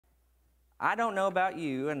I don't know about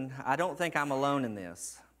you, and I don't think I'm alone in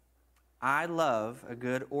this. I love a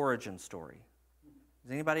good origin story.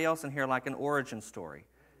 Does anybody else in here like an origin story?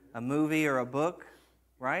 A movie or a book,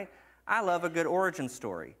 right? I love a good origin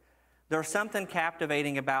story. There's something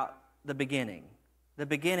captivating about the beginning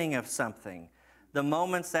of something, the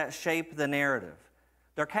moments that shape the narrative.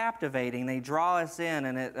 They're captivating, they draw us in,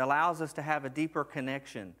 and it allows us to have a deeper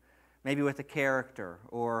connection, maybe with a character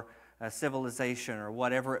or a civilization or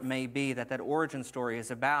whatever it may be that origin story is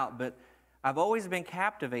about. But I've always been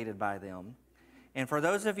captivated by them. And for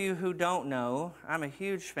those of you who don't know, I'm a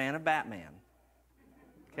huge fan of Batman.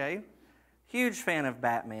 Okay? Huge fan of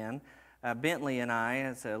Batman. Bentley and I,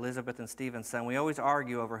 as Elizabeth and Stephen's son, we always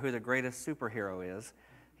argue over who the greatest superhero is.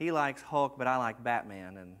 He likes Hulk, but I like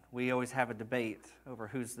Batman, and we always have a debate over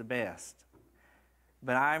who's the best.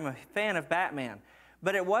 But I'm a fan of Batman.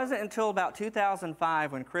 But it wasn't until about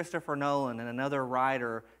 2005 when Christopher Nolan and another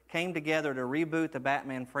writer came together to reboot the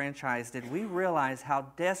Batman franchise did we realize how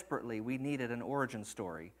desperately we needed an origin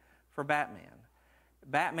story for Batman.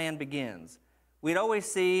 Batman Begins. We'd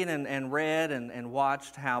always seen and read and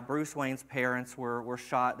watched how Bruce Wayne's parents were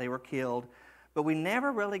shot, they were killed, but we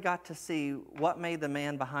never really got to see what made the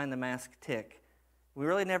man behind the mask tick. We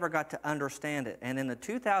really never got to understand it. And in the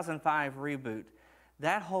 2005 reboot,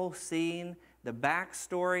 that whole scene, the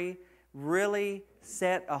backstory, really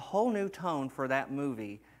set a whole new tone for that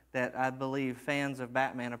movie that I believe fans of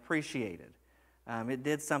Batman appreciated. It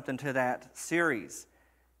did something to that series.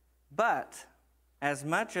 But as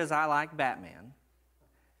much as I like Batman,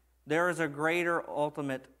 there is a greater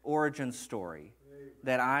ultimate origin story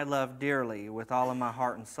that I love dearly with all of my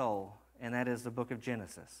heart and soul, and that is the book of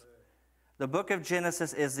Genesis. The book of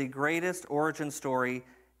Genesis is the greatest origin story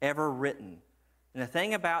ever written. And the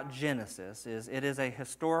thing about Genesis is it is a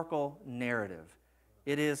historical narrative.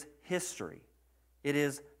 It is history. It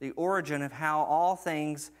is the origin of how all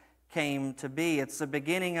things came to be. It's the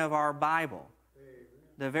beginning of our Bible,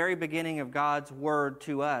 the very beginning of God's Word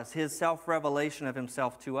to us. His self-revelation of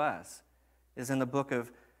Himself to us is in the book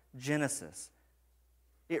of Genesis.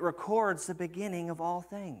 It records the beginning of all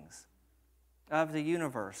things, of the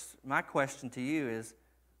universe. My question to you is,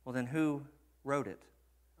 well, then who wrote it?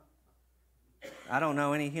 I don't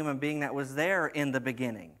know any human being that was there in the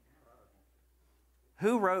beginning.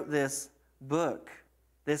 Who wrote this book,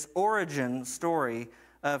 this origin story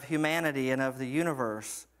of humanity and of the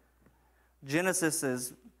universe?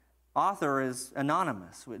 Genesis's author is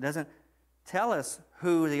anonymous. It doesn't tell us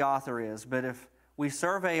who the author is, but if we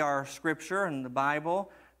survey our scripture and the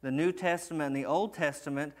Bible, the New Testament and the Old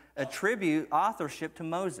Testament attribute authorship to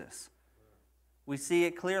Moses. We see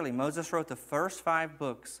it clearly. Moses wrote the first 5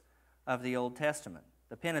 books of the Old Testament,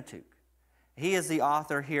 the Pentateuch. He is the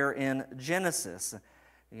author here in Genesis.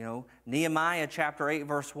 You know, Nehemiah chapter 8,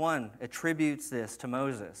 verse 1 attributes this to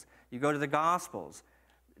Moses. You go to the Gospels.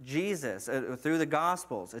 Jesus, through the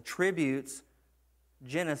Gospels, attributes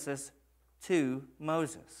Genesis to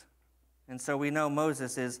Moses. And so we know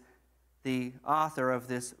Moses is the author of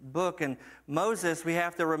this book. And Moses, we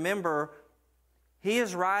have to remember, he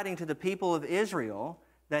is writing to the people of Israel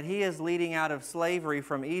that he is leading out of slavery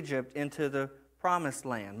from Egypt into the promised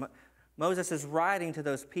land. Moses is writing to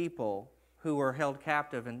those people who were held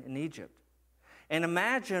captive in Egypt. And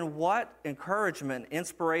imagine what encouragement,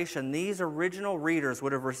 inspiration these original readers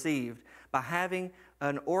would have received by having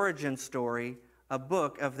an origin story, a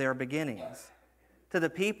book of their beginnings. To the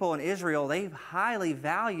people in Israel, they highly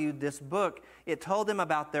valued this book. It told them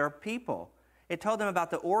about their people. It told them about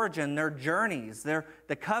the origin, their journeys,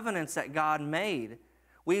 the covenants that God made.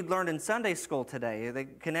 We learned in Sunday school today, they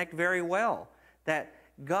connect very well, that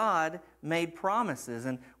God made promises.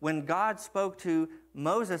 And when God spoke to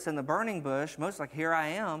Moses in the burning bush, Moses like, here I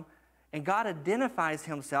am. And God identifies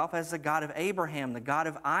Himself as the God of Abraham, the God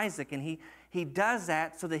of Isaac. And he does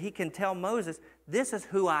that so that He can tell Moses, this is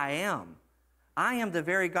who I am. I am the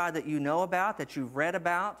very God that you know about, that you've read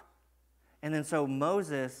about. And then so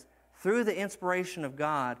Moses, through the inspiration of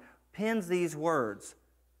God, pens these words.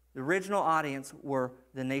 The original audience were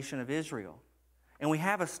the nation of Israel. And we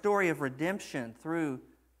have a story of redemption through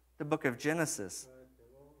the book of Genesis.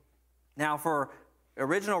 Now, for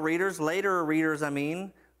original readers, later readers,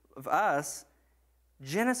 of us,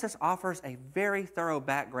 Genesis offers a very thorough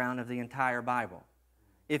background of the entire Bible.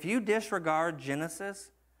 If you disregard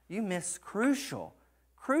Genesis, you miss crucial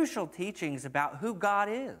teachings about who God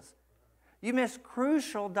is. You miss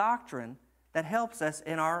crucial doctrine that helps us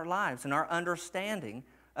in our lives and our understanding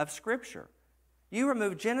of Scripture. You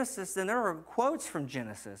remove Genesis, then there are quotes from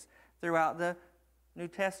Genesis throughout the New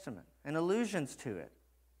Testament and allusions to it.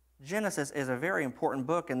 Genesis is a very important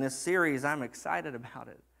book in this series. I'm excited about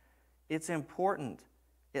it. It's important.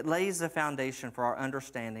 It lays the foundation for our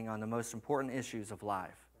understanding on the most important issues of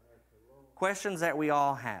life. Questions that we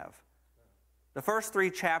all have. The first 3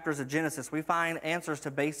 chapters of Genesis, we find answers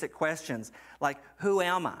to basic questions like, who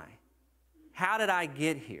am I? How did I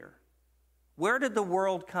get here? Where did the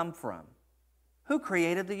world come from? Who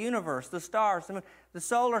created the universe, the stars, the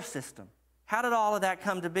solar system? How did all of that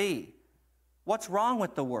come to be? What's wrong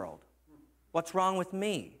with the world? What's wrong with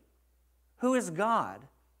me? Who is God?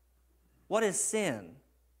 What is sin?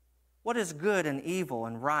 What is good and evil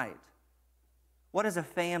and right? What is a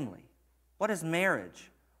family? What is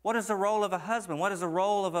marriage? What is the role of a husband? What is the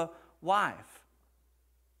role of a wife?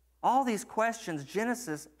 All these questions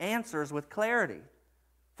Genesis answers with clarity.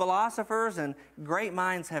 Philosophers and great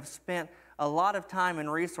minds have spent a lot of time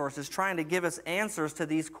and resources trying to give us answers to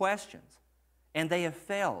these questions, and they have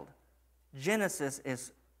failed. Genesis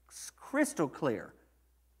is crystal clear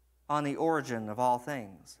on the origin of all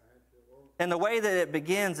things. And the way that it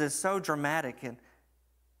begins is so dramatic, and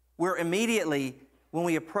we're immediately, when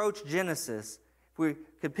we approach Genesis, if we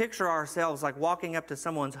could picture ourselves like walking up to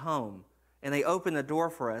someone's home and they open the door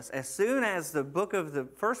for us, as soon as the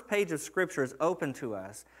first page of Scripture is open to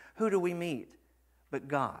us, who do we meet? But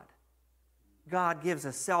God. God gives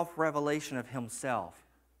a self-revelation of Himself.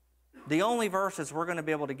 The only verses we're going to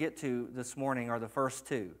be able to get to this morning are the first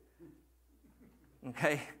 2.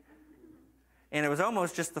 Okay? And it was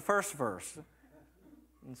almost just the first verse.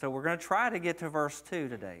 And so we're going to try to get to verse 2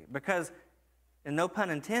 today. Because, and no pun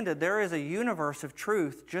intended, there is a universe of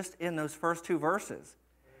truth just in those first 2 verses.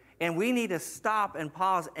 And we need to stop and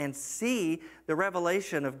pause and see the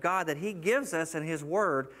revelation of God that He gives us in His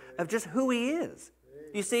Word of just who He is.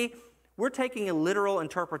 You see, we're taking a literal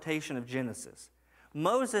interpretation of Genesis.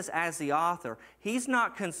 Moses, as the author, he's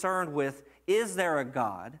not concerned with, is there a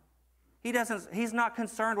God? He's not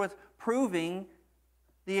concerned with proving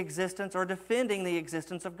the existence or defending the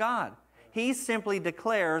existence of God. He simply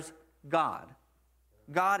declares God.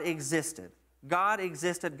 God existed. God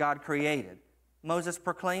existed, God created. Moses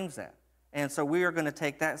proclaims that. And so we are going to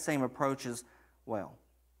take that same approach as well.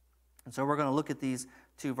 And so we're going to look at these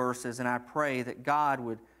 2 verses, and I pray that God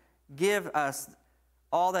would give us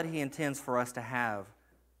all that He intends for us to have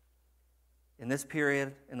in this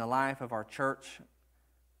period, in the life of our church,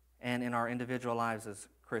 and in our individual lives as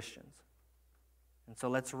Christians. And so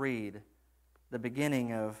let's read the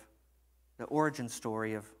beginning of the origin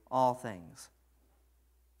story of all things.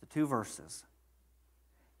 The 2 verses.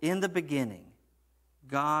 In the beginning,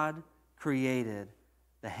 God created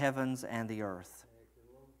the heavens and the earth.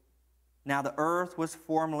 Now the earth was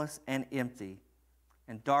formless and empty,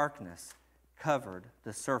 and darkness covered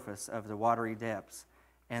the surface of the watery depths,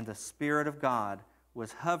 and the Spirit of God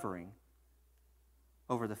was hovering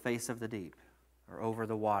over the face of the deep, or over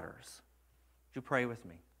the waters. Would you pray with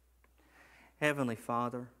me? Heavenly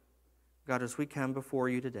Father, God, as we come before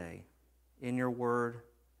you today, in your word,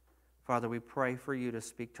 Father, we pray for you to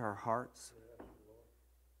speak to our hearts.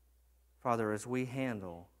 Father, as we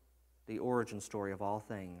handle the origin story of all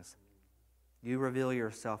things, you reveal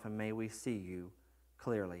yourself, and may we see you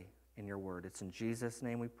clearly in your word. It's in Jesus'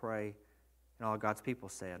 name we pray, and all God's people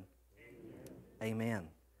said, Amen. Amen.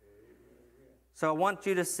 So I want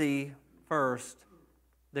you to see first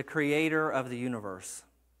the creator of the universe.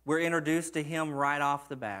 We're introduced to him right off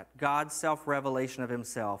the bat, God's self-revelation of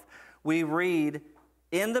himself. We read,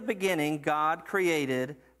 in the beginning, God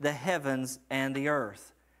created the heavens and the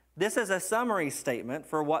earth. This is a summary statement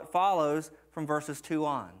for what follows from verses 2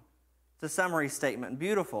 on. It's a summary statement.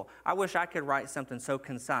 Beautiful. I wish I could write something so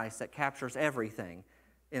concise that captures everything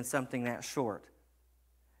in something that short.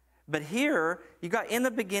 But here, you got, in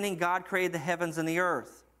the beginning, God created the heavens and the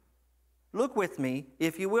earth. Look with me,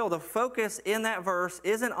 if you will. The focus in that verse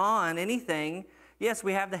isn't on anything. Yes,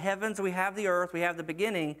 we have the heavens, we have the earth, we have the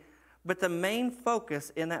beginning, but the main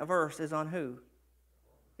focus in that verse is on who?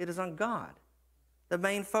 It is on God. The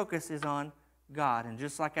main focus is on God. And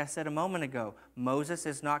just like I said a moment ago, Moses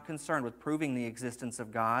is not concerned with proving the existence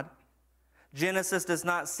of God. Genesis does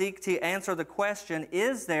not seek to answer the question,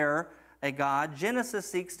 is there a God? Genesis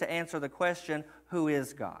seeks to answer the question, who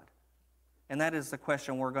is God? And that is the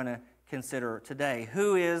question we're going to consider today.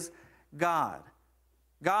 Who is God?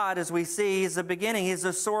 God, as we see, is the beginning. He's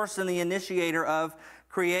the source and the initiator of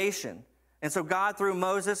creation. And so God, through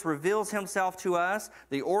Moses, reveals himself to us.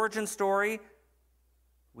 The origin story,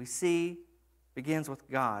 we see, begins with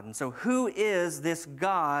God. And so who is this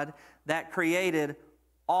God that created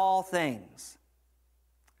all things?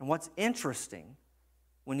 And what's interesting,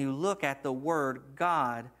 when you look at the word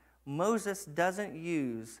God, Moses doesn't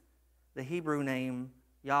use the Hebrew name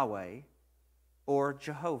Yahweh or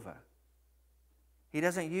Jehovah. He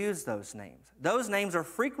doesn't use those names. Those names are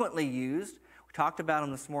frequently used. We talked about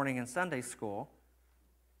them this morning in Sunday school.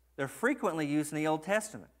 They're frequently used in the Old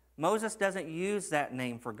Testament. Moses doesn't use that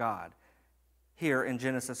name for God here in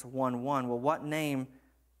Genesis 1:1. Well, what name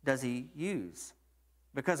does he use?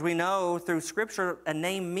 Because we know through Scripture a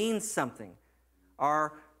name means something.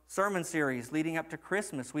 Our sermon series leading up to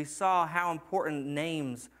Christmas, we saw how important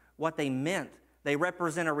names, what they meant. They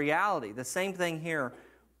represent a reality. The same thing here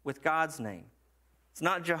with God's name. It's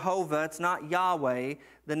not Jehovah, it's not Yahweh.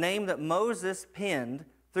 The name that Moses penned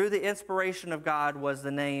through the inspiration of God was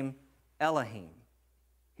the name Elohim.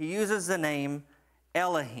 He uses the name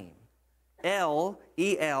Elohim. El,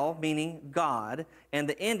 meaning God, and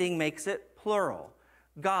the ending makes it plural,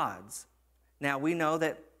 gods. Now we know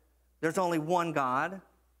that there's only one God,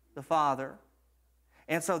 the Father,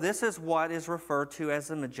 and so this is what is referred to as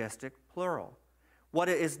the majestic plural. What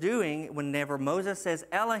it is doing whenever Moses says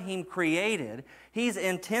Elohim created, he's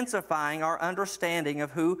intensifying our understanding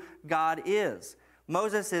of who God is.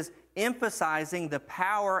 Moses is emphasizing the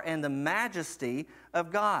power and the majesty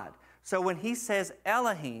of God. So when he says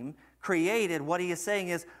Elohim created, what he is saying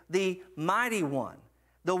is the mighty one,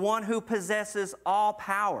 the one who possesses all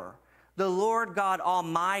power, the Lord God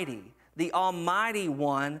Almighty, the Almighty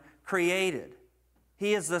One created.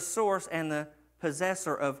 He is the source and the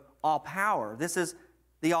possessor of all power. This is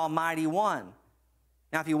the Almighty One.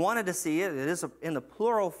 Now, if you wanted to see it, it is in the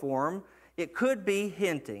plural form. It could be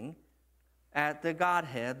hinting at the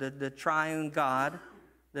Godhead, the triune God,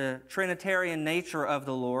 the Trinitarian nature of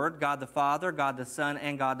the Lord, God the Father, God the Son,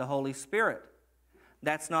 and God the Holy Spirit.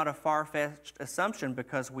 That's not a far-fetched assumption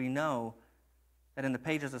because we know that in the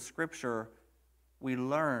pages of Scripture we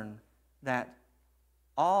learn that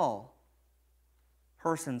all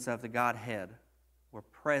persons of the Godhead were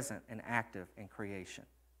present and active in creation.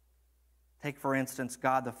 Take, for instance,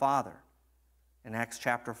 God the Father in Acts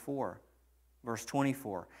chapter 4. Verse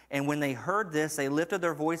 24, and when they heard this, they lifted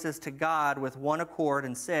their voices to God with one accord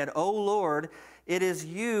and said, O Lord, it is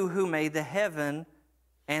you who made the heaven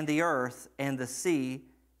and the earth and the sea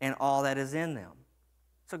and all that is in them.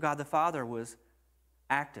 So God the Father was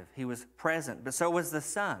active. He was present, but so was the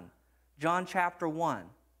Son. John chapter 1,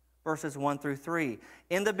 verses 1 through 3.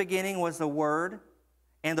 In the beginning was the Word,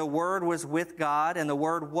 and the Word was with God, and the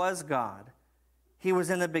Word was God. He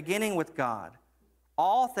was in the beginning with God.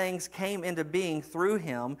 All things came into being through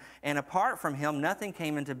him, and apart from him, nothing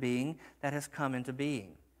came into being that has come into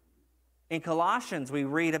being. In Colossians, we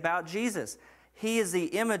read about Jesus. He is the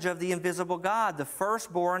image of the invisible God, the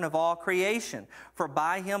firstborn of all creation. For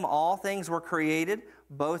by him all things were created,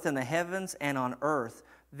 both in the heavens and on earth,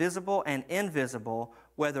 visible and invisible,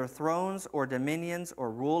 whether thrones or dominions or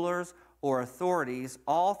rulers or authorities,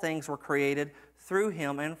 all things were created through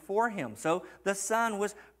him and for him. So the Son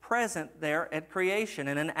was present there at creation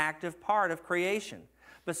and an active part of creation.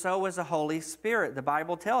 But so was the Holy Spirit. The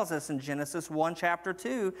Bible tells us in Genesis 1 chapter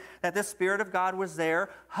 2 that the Spirit of God was there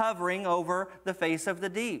hovering over the face of the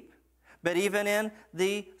deep. But even in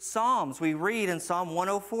the Psalms, we read in Psalm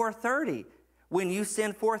 104:30, when you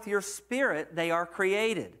send forth your Spirit, they are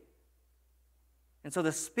created. And so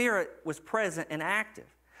the Spirit was present and active.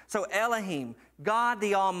 So Elohim, God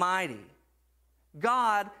the Almighty,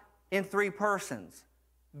 God in three persons.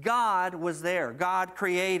 God was there. God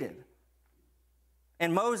created.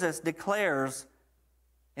 And Moses declares,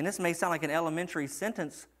 and this may sound like an elementary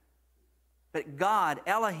sentence, but God,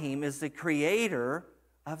 Elohim, is the creator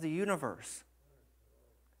of the universe.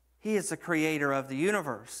 He is the creator of the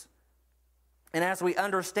universe. And as we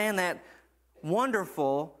understand that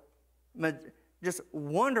wonderful, just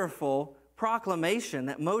wonderful proclamation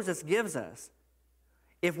that Moses gives us,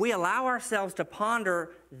 if we allow ourselves to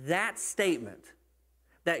ponder that statement,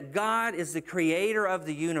 that God is the creator of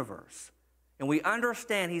the universe, and we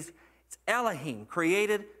understand it's Elohim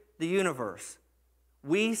created the universe,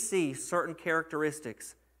 we see certain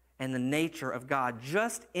characteristics and the nature of God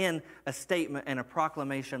just in a statement and a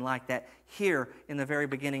proclamation like that here in the very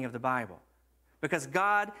beginning of the Bible. Because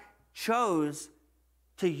God chose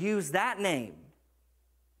to use that name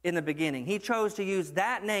in the beginning. He chose to use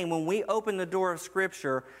that name when we open the door of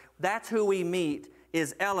Scripture. That's who we meet,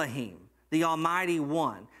 is Elohim, the Almighty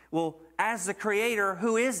One. Well, as the Creator,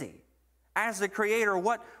 who is He? As the Creator,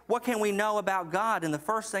 what can we know about God? And the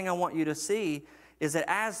first thing I want you to see is that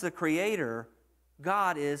as the Creator,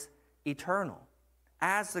 God is eternal.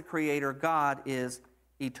 As the Creator, God is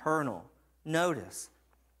eternal. Notice,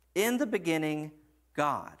 in the beginning,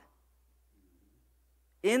 God.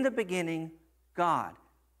 In the beginning, God.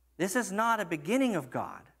 This is not a beginning of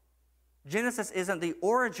God. Genesis isn't the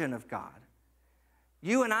origin of God.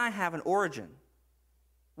 You and I have an origin.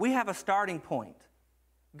 We have a starting point.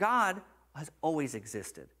 God has always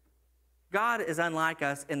existed. God is unlike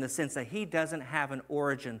us in the sense that he doesn't have an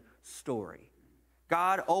origin story.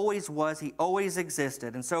 God always was, he always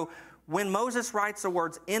existed. And so when Moses writes the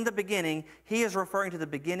words, in the beginning, he is referring to the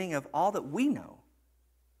beginning of all that we know.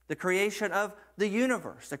 The creation of the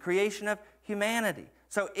universe, the creation of humanity.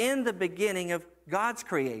 So in the beginning of God's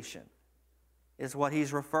creation is what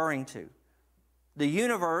he's referring to. The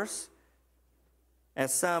universe,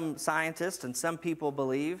 as some scientists and some people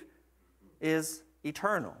believe, is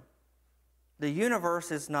eternal. The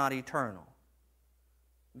universe is not eternal.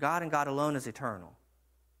 God and God alone is eternal.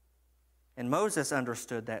 And Moses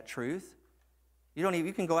understood that truth.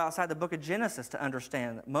 You can go outside the book of Genesis to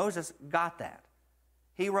understand that Moses got that.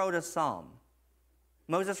 He wrote a psalm.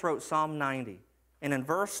 Moses wrote Psalm 90. And in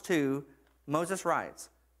verse 2, Moses writes,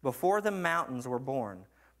 before the mountains were born,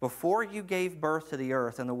 before you gave birth to the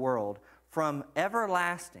earth and the world, from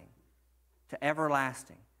everlasting to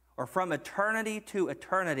everlasting, or from eternity to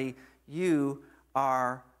eternity, you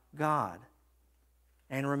are God.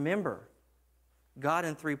 And remember, God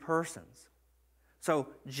in three persons. So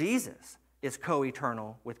Jesus is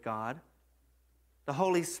co-eternal with God. The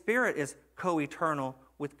Holy Spirit is co-eternal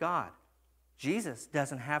with God. Jesus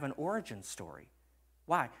doesn't have an origin story.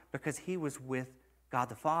 Why? Because he was with God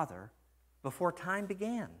the Father before time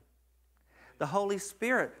began. The Holy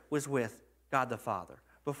Spirit was with God the Father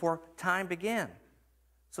before time began.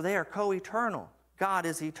 So they are co-eternal. God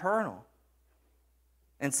is eternal.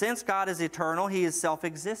 And since God is eternal, he is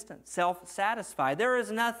self-existent, self-satisfied. There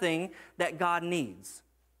is nothing that God needs.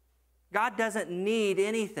 God doesn't need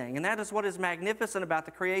anything. And that is what is magnificent about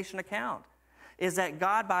the creation account, is that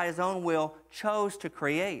God, by his own will, chose to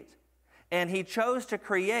create. And he chose to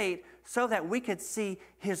create so that we could see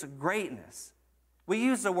his greatness. We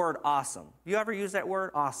use the word awesome. You ever use that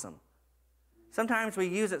word, awesome? Sometimes we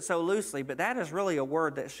use it so loosely, but that is really a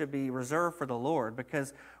word that should be reserved for the Lord,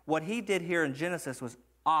 because what he did here in Genesis was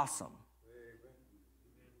awesome.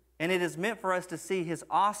 And it is meant for us to see his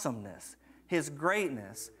awesomeness, his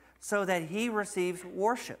greatness, so that he receives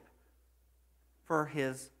worship for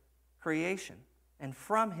his creation and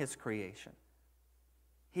from his creation.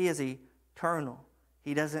 He is eternal.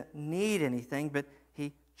 He doesn't need anything, but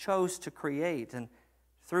he chose to create. And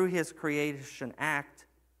through his creation act,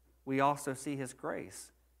 we also see his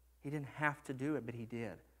grace. He didn't have to do it, but he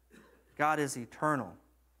did. God is eternal.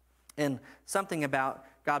 And something about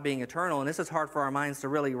God being eternal, and this is hard for our minds to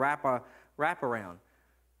really wrap around,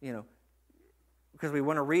 because we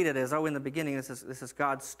want to read it as, in the beginning, this is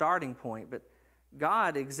God's starting point, but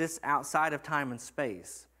God exists outside of time and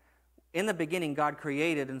space. In the beginning, God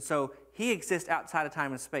created, and so he exists outside of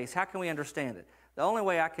time and space. How can we understand it? The only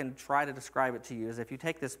way I can try to describe it to you is if you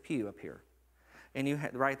take this pew up here, and you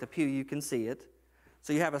right at the pew, you can see it.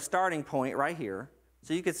 So you have a starting point right here.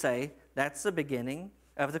 So you could say, that's the beginning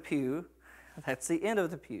of the pew. That's the end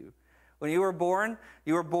of the pew. When you were born,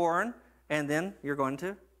 and then you're going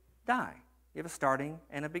to die. You have a starting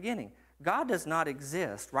and a beginning. God does not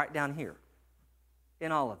exist right down here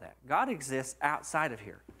in all of that. God exists outside of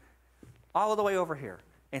here, all the way over here.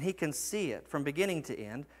 And he can see it from beginning to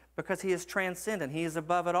end because he is transcendent. He is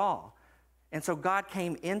above it all. And so God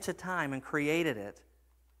came into time and created it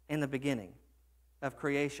in the beginning of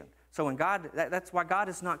creation. So when that's why God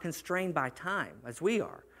is not constrained by time as we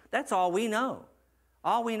are. That's all we know.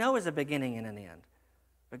 All we know is a beginning and an end.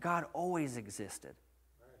 But God always existed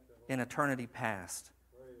in eternity past.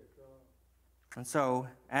 And so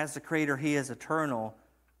as the Creator, he is eternal.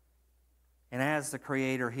 And as the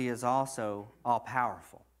Creator, he is also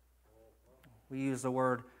all-powerful. We use the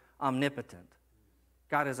word omnipotent.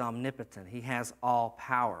 God is omnipotent. He has all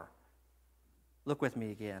power. Look with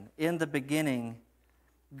me again. In the beginning,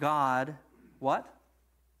 God, what?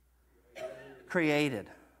 Created.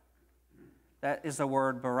 That is the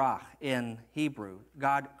word barach in Hebrew.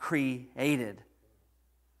 God created.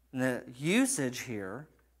 And the usage here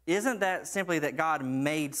isn't that simply that God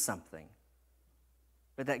made something,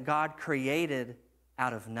 but that God created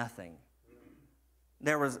out of nothing.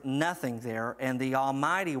 There was nothing there, and the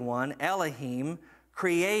Almighty One, Elohim,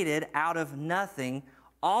 created out of nothing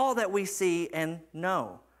all that we see and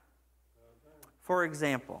know. For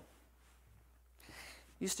example, I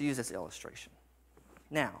used to use this illustration.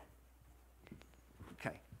 Now,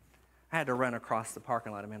 okay, I had to run across the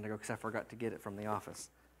parking lot a minute ago because I forgot to get it from the office.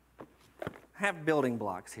 I have building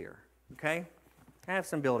blocks here, okay? I have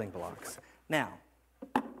some building blocks. Now,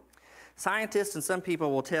 scientists and some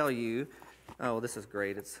people will tell you, oh, this is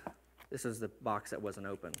great. This is the box that wasn't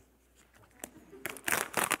open.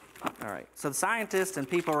 All right, so the scientists and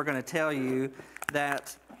people are going to tell you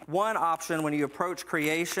that one option when you approach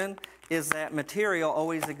creation is that material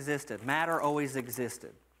always existed. Matter always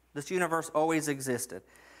existed. This universe always existed.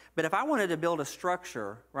 But if I wanted to build a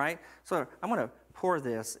structure, right? So I'm going to pour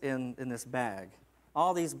this in this bag.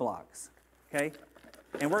 All these blocks, okay?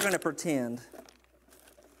 And we're going to pretend,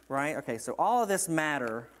 right? Okay, so all of this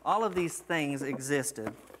matter, all of these things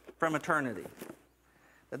existed from eternity.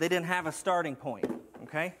 But they didn't have a starting point,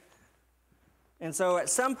 okay? And so at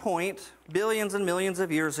some point, billions and millions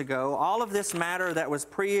of years ago, all of this matter that was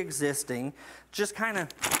pre-existing just kind of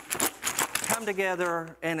come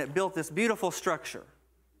together and it built this beautiful structure,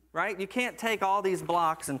 right? You can't take all these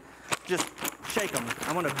blocks and just shake them.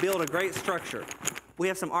 I want to build a great structure. We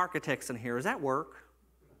have some architects in here. Does that work?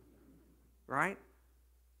 Right?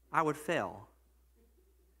 I would fail.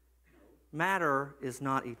 Matter is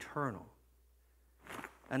not eternal.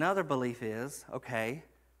 Another belief is, okay,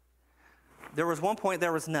 there was one point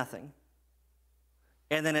there was nothing,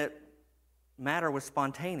 and then matter was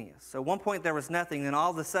spontaneous. So at one point there was nothing, and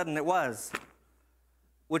all of a sudden it was,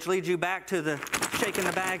 which leads you back to the shaking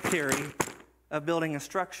the bag theory of building a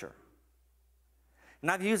structure. And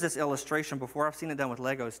I've used this illustration before. I've seen it done with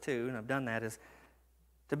Legos too, and I've done that. Is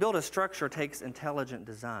to build a structure takes intelligent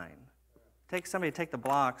design. It takes somebody to take the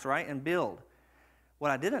blocks, right, and build. What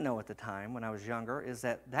I didn't know at the time when I was younger is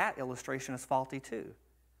that illustration is faulty too.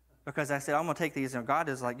 Because I said, I'm going to take these, and God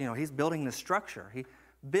is like, He's building this structure. He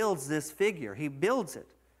builds this figure. He builds it.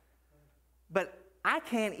 But I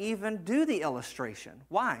can't even do the illustration.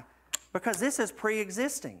 Why? Because this is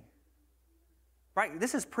pre-existing. Right?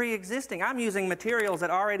 This is pre-existing. I'm using materials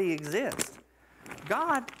that already exist.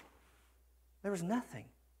 God, there was nothing.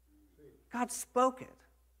 God spoke it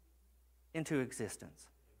into existence.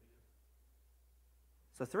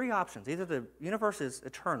 So 3 options. Either the universe is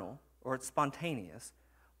eternal, or it's spontaneous,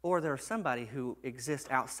 or there's somebody who exists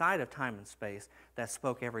outside of time and space that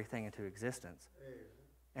spoke everything into existence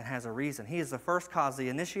and has a reason. He is the first cause, the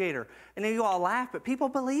initiator. And then you all laugh, but people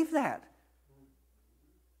believe that.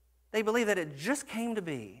 They believe that it just came to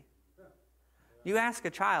be. You ask a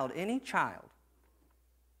child, any child,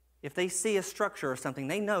 if they see a structure or something,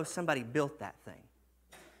 they know somebody built that thing.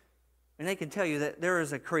 And they can tell you that there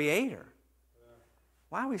is a creator.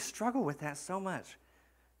 Why do we struggle with that so much?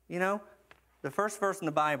 The first verse in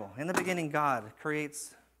the Bible, in the beginning God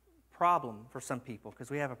creates problem for some people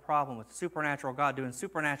because we have a problem with supernatural God doing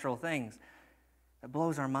supernatural things that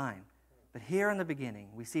blows our mind. But here in the beginning,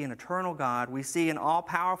 we see an eternal God. We see an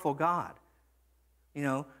all-powerful God.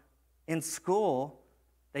 In school,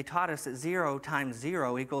 they taught us that 0 times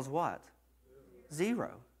 0 equals what?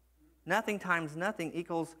 0. Nothing times nothing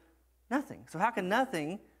equals nothing. So how can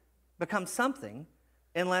nothing become something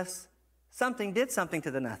unless something did something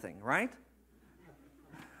to the nothing, right?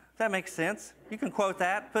 If that makes sense. You can quote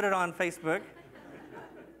that, put it on Facebook.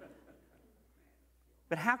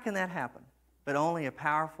 But how can that happen? But only a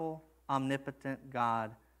powerful, omnipotent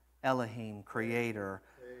God, Elohim, creator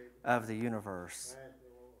of the universe.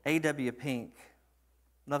 A.W. Pink,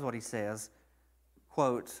 love what he says,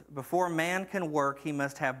 quote, "Before man can work, he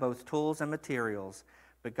must have both tools and materials.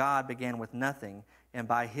 But God began with nothing, and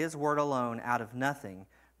by his word alone, out of nothing,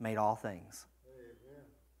 made all things." Amen.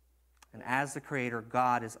 And as the creator,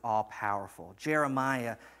 God is all-powerful.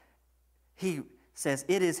 Jeremiah, he says,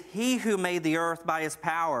 "It is he who made the earth by his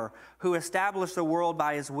power, who established the world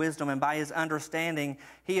by his wisdom, and by his understanding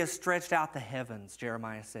he has stretched out the heavens,"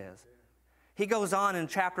 Jeremiah says. He goes on in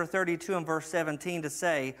chapter 32 and verse 17 to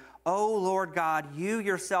say, "O Lord God, you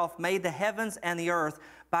yourself made the heavens and the earth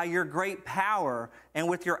by your great power, and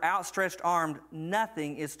with your outstretched arm,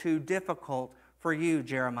 nothing is too difficult for you,"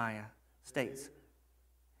 Jeremiah states.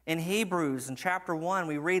 In Hebrews, in chapter 1,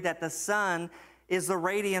 we read that the sun is the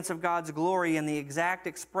radiance of God's glory and the exact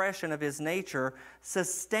expression of his nature,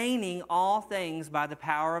 sustaining all things by the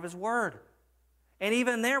power of his word. And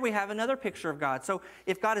even there we have another picture of God. So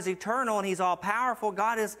if God is eternal and he's all-powerful,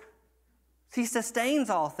 he sustains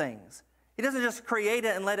all things. He doesn't just create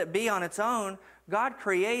it and let it be on its own. God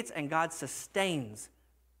creates and God sustains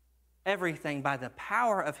everything by the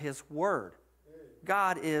power of his word.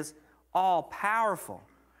 God is all-powerful.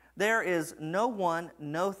 There is no one,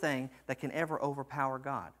 no thing that can ever overpower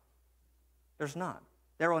God. There's not.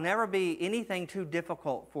 There will never be anything too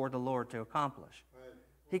difficult for the Lord to accomplish.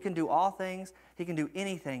 He can do all things. He can do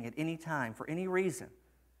anything at any time for any reason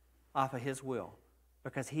off of his will,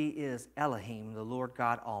 because he is Elohim, the Lord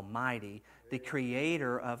God Almighty, the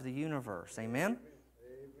creator of the universe. Amen?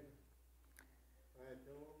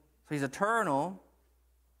 So he's eternal.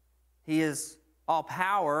 He is all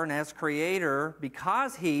power, and as creator,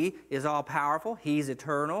 because he is all powerful, he's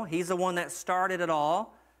eternal. He's the one that started it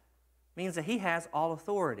all. means that he has all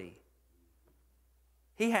authority.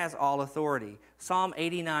 He has all authority. Psalm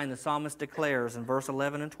 89, the psalmist declares in verse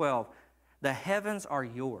 11 and 12, "The heavens are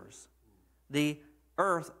yours. The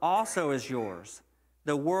earth also is yours.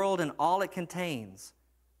 The world and all it contains.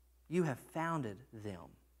 You have founded them."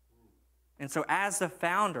 And so as the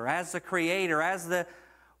founder, as the creator, as the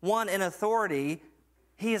one in authority,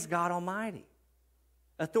 he is God Almighty.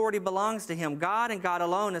 Authority belongs to him. God and God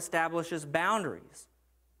alone establishes boundaries.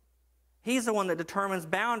 He's the one that determines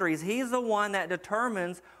boundaries. He's the one that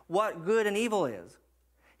determines what good and evil is.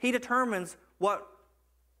 He determines what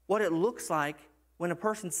it looks like when a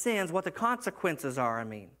person sins, what the consequences are,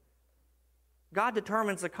 God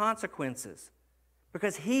determines the consequences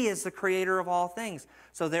because he is the creator of all things.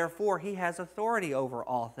 So therefore, he has authority over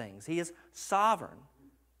all things. He is sovereign.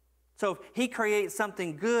 So if he creates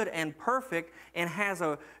something good and perfect and has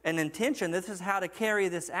an intention, this is how to carry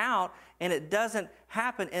this out, and it doesn't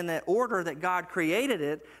happen in the order that God created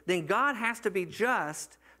it, then God has to be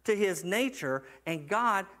just to his nature, and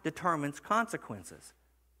God determines consequences.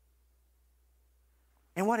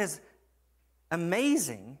 And what is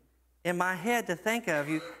amazing in my head to think of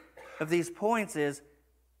these points is,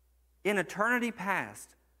 in eternity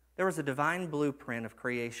past, there was a divine blueprint of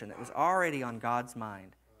creation that was already on God's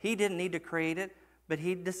mind. He didn't need to create it, but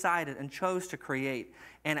he decided and chose to create.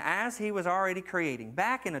 And as he was already creating,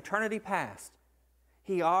 back in eternity past,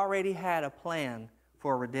 he already had a plan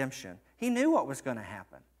for redemption. He knew what was going to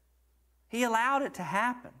happen. He allowed it to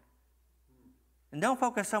happen. And don't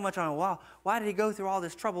focus so much on, well, why did he go through all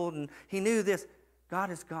this trouble? And he knew this. God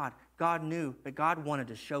is God. God knew that God wanted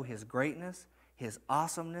to show his greatness, his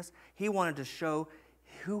awesomeness. He wanted to show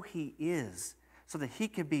who he is so that he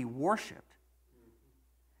could be worshiped.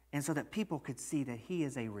 And so that people could see that he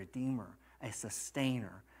is a redeemer, a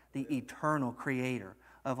sustainer, the eternal creator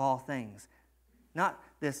of all things. Not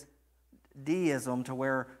this deism to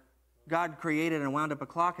where God created and wound up a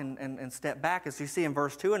clock and stepped back. As you see in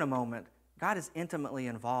verse 2 in a moment, God is intimately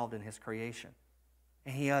involved in his creation.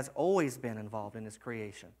 And he has always been involved in his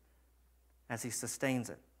creation as he sustains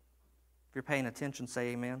it. If you're paying attention, say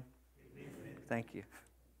amen. Amen. Thank you.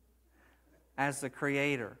 As the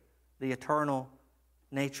creator, the eternal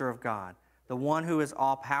nature of God, the one who is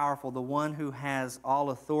all-powerful, the one who has all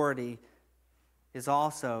authority, is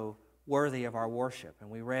also worthy of our worship. And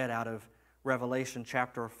we read out of Revelation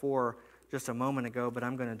chapter 4 just a moment ago, but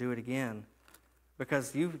I'm going to do it again.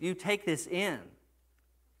 Because you take this in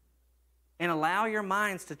and allow your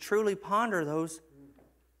minds to truly ponder those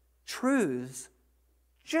truths.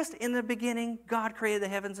 Just in the beginning, God created the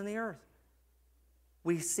heavens and the earth.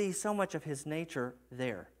 We see so much of his nature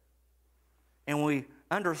there. And when we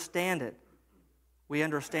understand it, we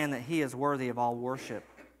understand that he is worthy of all worship.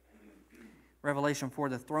 Revelation 4,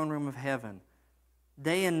 the throne room of heaven.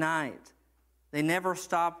 Day and night, they never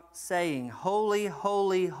stop saying, "Holy,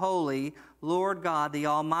 holy, holy, Lord God, the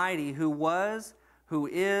Almighty, who was, who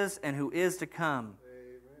is, and who is to come."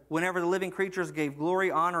 Amen. Whenever the living creatures gave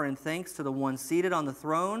glory, honor, and thanks to the one seated on the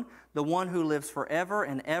throne, the one who lives forever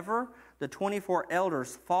and ever, the 24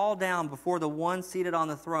 elders fall down before the one seated on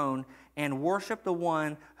the throne and worship the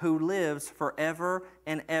one who lives forever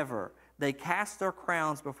and ever. They cast their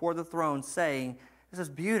crowns before the throne, saying, this is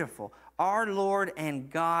beautiful, "Our Lord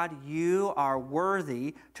and God, you are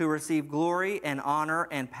worthy to receive glory and honor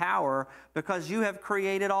and power, because you have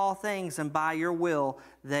created all things, and by your will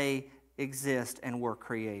they exist and were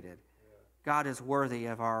created." God is worthy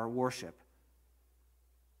of our worship.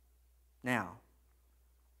 Now,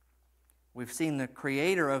 we've seen the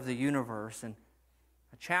creator of the universe, and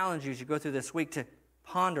I challenge you as you go through this week to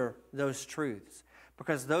ponder those truths,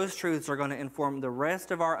 because those truths are going to inform the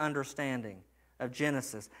rest of our understanding of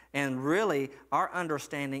Genesis and really our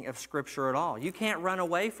understanding of Scripture at all. You can't run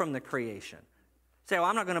away from the creation. Say, "Well,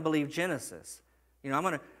 I'm not going to believe Genesis. I'm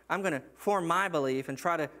going to form my belief and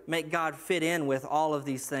try to make God fit in with all of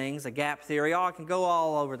these things, a gap theory. I can go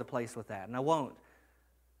all over the place with that," and I won't.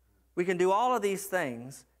 We can do all of these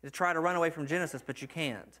things to try to run away from Genesis, but you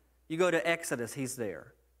can't. You go to Exodus, he's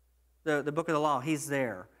there. The book of the law, he's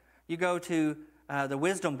there. You go to the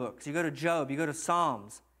wisdom books, you go to Job, you go to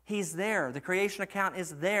Psalms, he's there. The creation account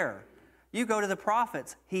is there. You go to the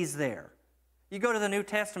prophets, he's there. You go to the New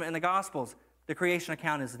Testament and the Gospels, the creation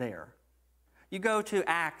account is there. You go to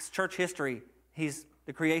Acts, church history,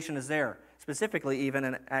 the creation is there. Specifically even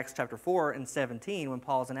in Acts chapter 4 and 17 when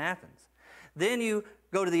Paul's in Athens. Then you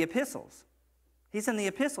go to the epistles. He's in the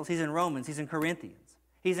epistles. He's in Romans. He's in Corinthians.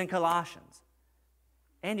 He's in Colossians.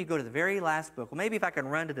 And you go to the very last book. Well, maybe if I can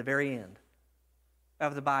run to the very end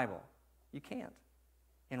of the Bible. You can't.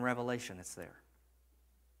 In Revelation, it's there.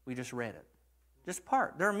 We just read it. Just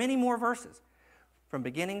part. There are many more verses. From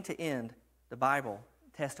beginning to end, the Bible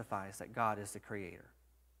testifies that God is the creator.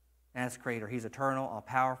 As creator, he's eternal,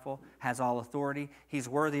 all-powerful, has all authority. He's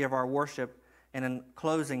worthy of our worship. And in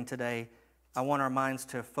closing today, I want our minds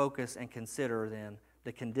to focus and consider then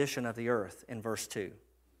the condition of the earth in verse 2.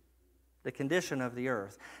 The condition of the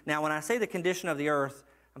earth. Now, when I say the condition of the earth,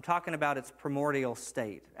 I'm talking about its primordial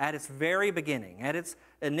state. At its very beginning, at its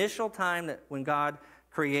initial time that when God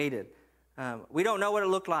created. We don't know what it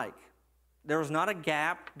looked like. There was not a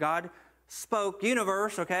gap. God spoke,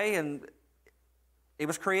 universe, okay, and it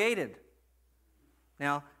was created.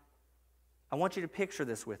 Now, I want you to picture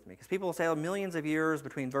this with me, because people will say, oh, millions of years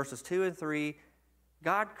between verses 2 and 3,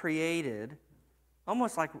 God created,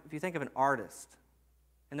 almost like if you think of an artist,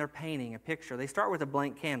 and they're painting a picture. They start with a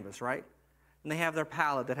blank canvas, right? And they have their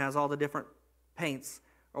palette that has all the different paints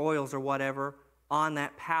or oils or whatever on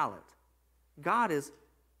that palette.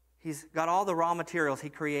 He's got all the raw materials. He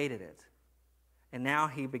created it. And now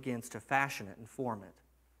he begins to fashion it and form it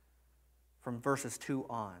from verses 2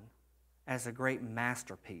 on as a great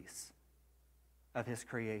masterpiece of his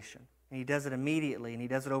creation. And he does it immediately, and he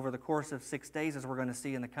does it over the course of 6 days, as we're going to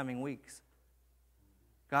see in the coming weeks.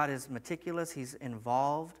 God is meticulous, he's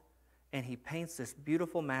involved, and he paints this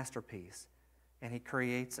beautiful masterpiece, and he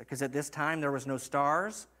creates it. Because at this time, there was no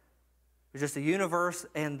stars. It was just the universe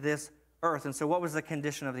and this earth. And so what was the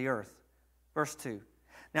condition of the earth? Verse 2.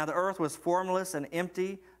 Now the earth was formless and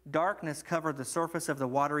empty. Darkness covered the surface of the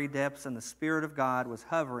watery depths, and the Spirit of God was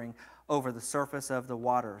hovering over the surface of the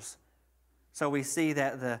waters. So we see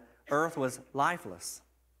that the earth was lifeless.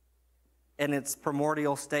 In its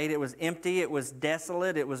primordial state, it was empty, it was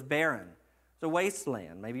desolate, it was barren. It's a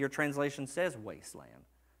wasteland. Maybe your translation says wasteland.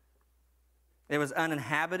 It was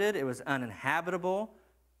uninhabited, it was uninhabitable.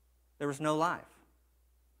 There was no life.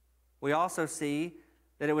 We also see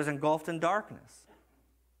that it was engulfed in darkness.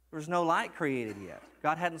 There was no light created yet.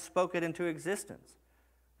 God hadn't spoken it into existence.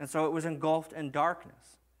 And so it was engulfed in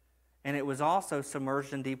darkness. And it was also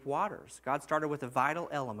submerged in deep waters. God started with a vital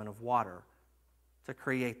element of water to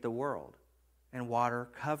create the world. And water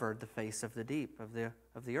covered the face of the deep, of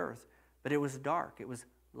the earth. But it was dark. It was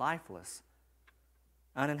lifeless,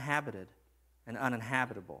 uninhabited, and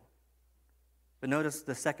uninhabitable. But notice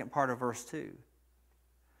the second part of verse 2.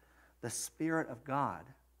 The Spirit of God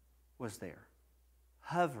was there,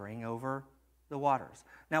 hovering over the waters.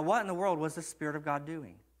 Now, what in the world was the Spirit of God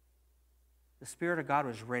doing? The Spirit of God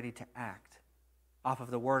was ready to act off of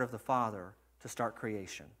the word of the Father to start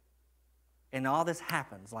creation. And all this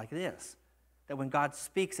happens like this, that when God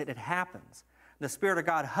speaks it, it happens. The Spirit of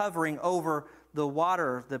God hovering over the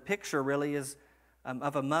water, the picture really is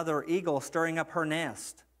of a mother eagle stirring up her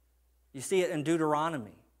nest. You see it in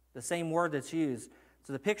Deuteronomy, the same word that's used.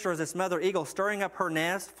 So the picture is this mother eagle stirring up her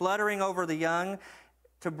nest, fluttering over the young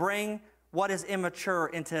to bring what is immature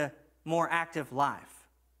into more active life.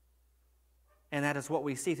 And that is what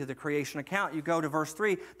we see through the creation account. You go to verse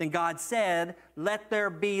 3, then God said, let there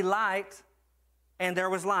be light, and there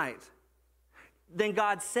was light. Then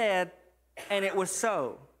God said, and it was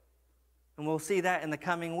so. And we'll see that in the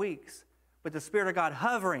coming weeks. With the Spirit of God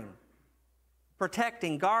hovering,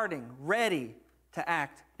 protecting, guarding, ready to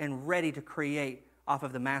act, and ready to create off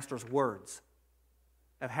of the Master's words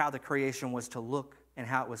of how the creation was to look and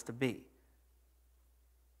how it was to be.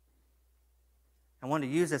 I want to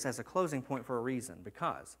use this as a closing point for a reason,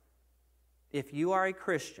 because if you are a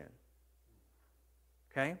Christian,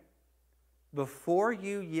 okay, before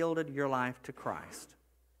you yielded your life to Christ,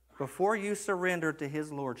 before you surrendered to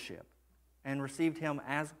His Lordship and received Him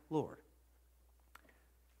as Lord,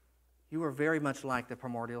 you were very much like the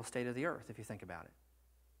primordial state of the earth, if you think about it.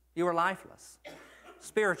 You were lifeless,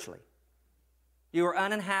 spiritually. You were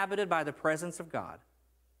uninhabited by the presence of God.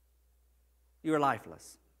 You were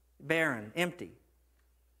lifeless, barren, empty.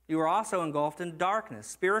 You were also engulfed in darkness,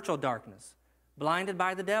 spiritual darkness, blinded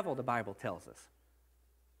by the devil, the Bible tells us,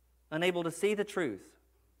 unable to see the truth.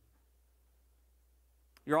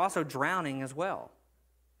 You're also drowning as well.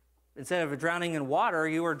 Instead of drowning in water,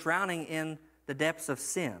 you were drowning in the depths of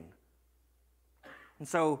sin. And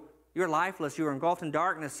so you're lifeless, you were engulfed in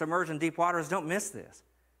darkness, submerged in deep waters. Don't miss this.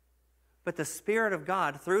 But the Spirit of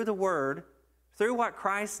God, through the Word, through what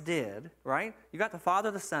Christ did, right? You got the Father,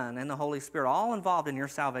 the Son, and the Holy Spirit all involved in your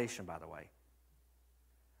salvation, by the way.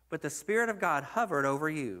 But the Spirit of God hovered over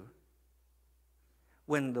you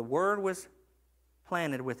when the Word was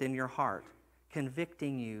planted within your heart,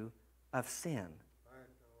 convicting you of sin,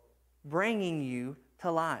 bringing you to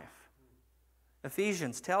life.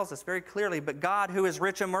 Ephesians tells us very clearly, but God, who is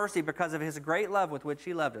rich in mercy because of His great love with which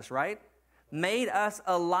He loved us, right? Made us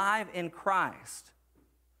alive in Christ.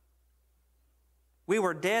 We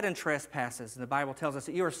were dead in trespasses, and the Bible tells us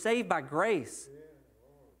that you are saved by grace.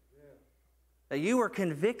 That you were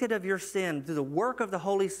convicted of your sin through the work of the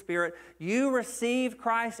Holy Spirit. You received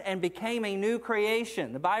Christ and became a new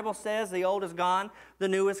creation. The Bible says the old is gone, the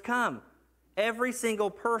new has come. Every single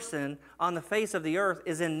person on the face of the earth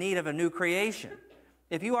is in need of a new creation.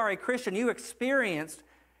 If you are a Christian, you experienced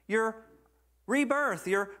your rebirth.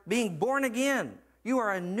 You're being born again. You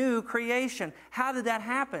are a new creation. How did that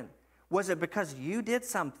happen? Was it because you did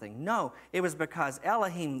something? No, it was because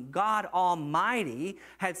Elohim, God Almighty,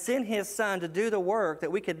 had sent His Son to do the work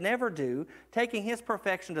that we could never do, taking His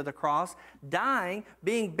perfection to the cross, dying,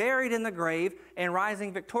 being buried in the grave, and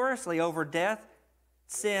rising victoriously over death,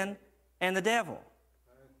 sin, and the devil.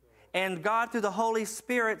 And God, through the Holy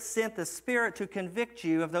Spirit, sent the Spirit to convict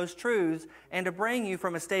you of those truths and to bring you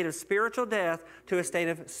from a state of spiritual death to a state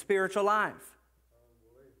of spiritual life.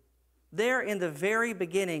 There in the very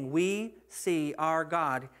beginning, we see our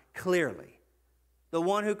God clearly, the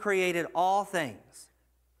one who created all things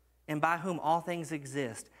and by whom all things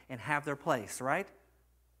exist and have their place, right?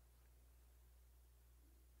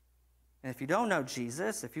 And if you don't know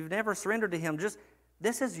Jesus, if you've never surrendered to Him, just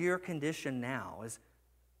this is your condition now, is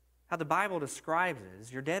how the Bible describes it.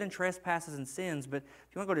 Is you're dead in trespasses and sins, but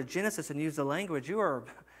if you want to go to Genesis and use the language, you are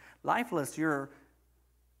lifeless. Your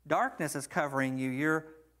darkness is covering you. You're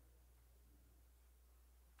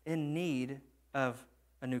in need of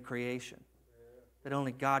a new creation that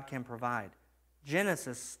only God can provide.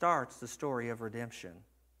 Genesis starts the story of redemption.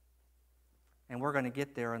 And we're going to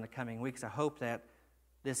get there in the coming weeks. I hope that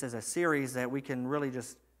this is a series that we can really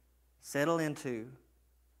just settle into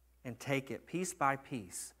and take it piece by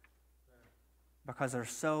piece, because there's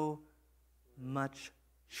so much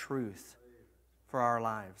truth for our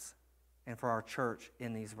lives and for our church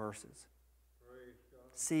in these verses.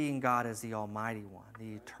 Seeing God as the Almighty One,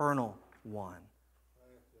 the Eternal One,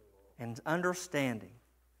 and understanding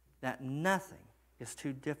that nothing is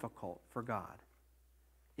too difficult for God.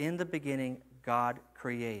 In the beginning, God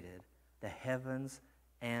created the heavens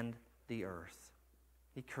and the earth.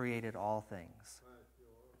 He created all things.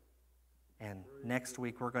 And next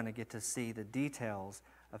week, we're going to get to see the details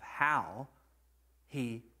of how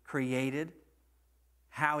He created,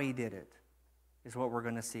 how He did it, is what we're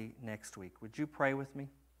going to see next week. Would you pray with me?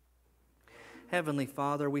 Heavenly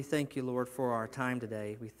Father, we thank you, Lord, for our time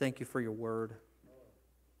today. We thank you for your word.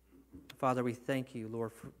 Father, we thank you,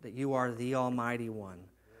 Lord, that you are the Almighty One,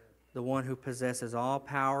 the one who possesses all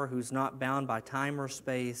power, who's not bound by time or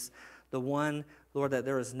space, the one, Lord, that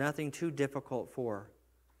there is nothing too difficult for.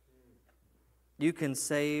 You can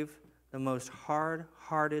save the most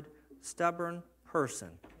hard-hearted, stubborn person.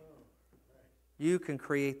 You can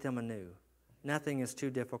create them anew. Nothing is too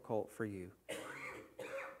difficult for you.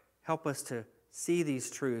 Help us to see these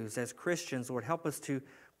truths as Christians, Lord. Help us to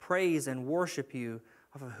praise and worship you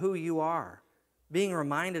of who you are. Being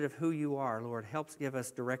reminded of who you are, Lord, helps give us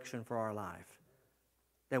direction for our life,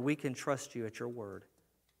 that we can trust you at your word.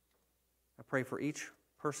 I pray for each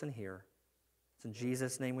person here. It's in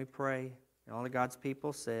Jesus' name we pray. And all of God's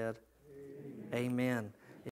people said, Amen. Amen.